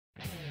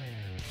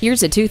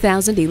Here's a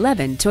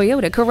 2011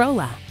 Toyota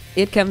Corolla.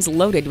 It comes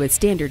loaded with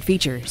standard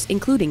features,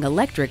 including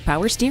electric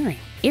power steering,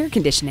 air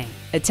conditioning,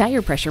 a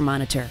tire pressure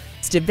monitor,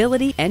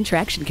 stability and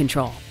traction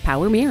control,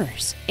 power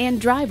mirrors, and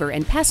driver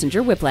and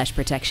passenger whiplash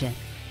protection.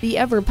 The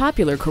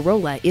ever-popular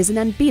Corolla is an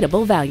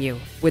unbeatable value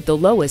with the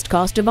lowest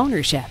cost of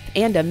ownership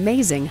and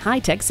amazing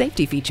high-tech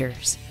safety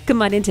features.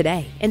 Come on in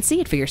today and see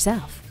it for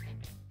yourself.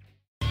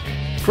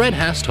 Fred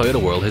Haas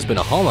Toyota World has been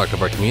a hallmark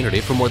of our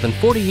community for more than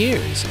 40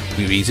 years.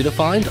 We're easy to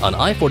find on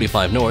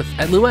I-45 North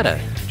at Louetta,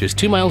 just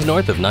 2 miles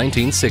north of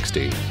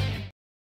 1960.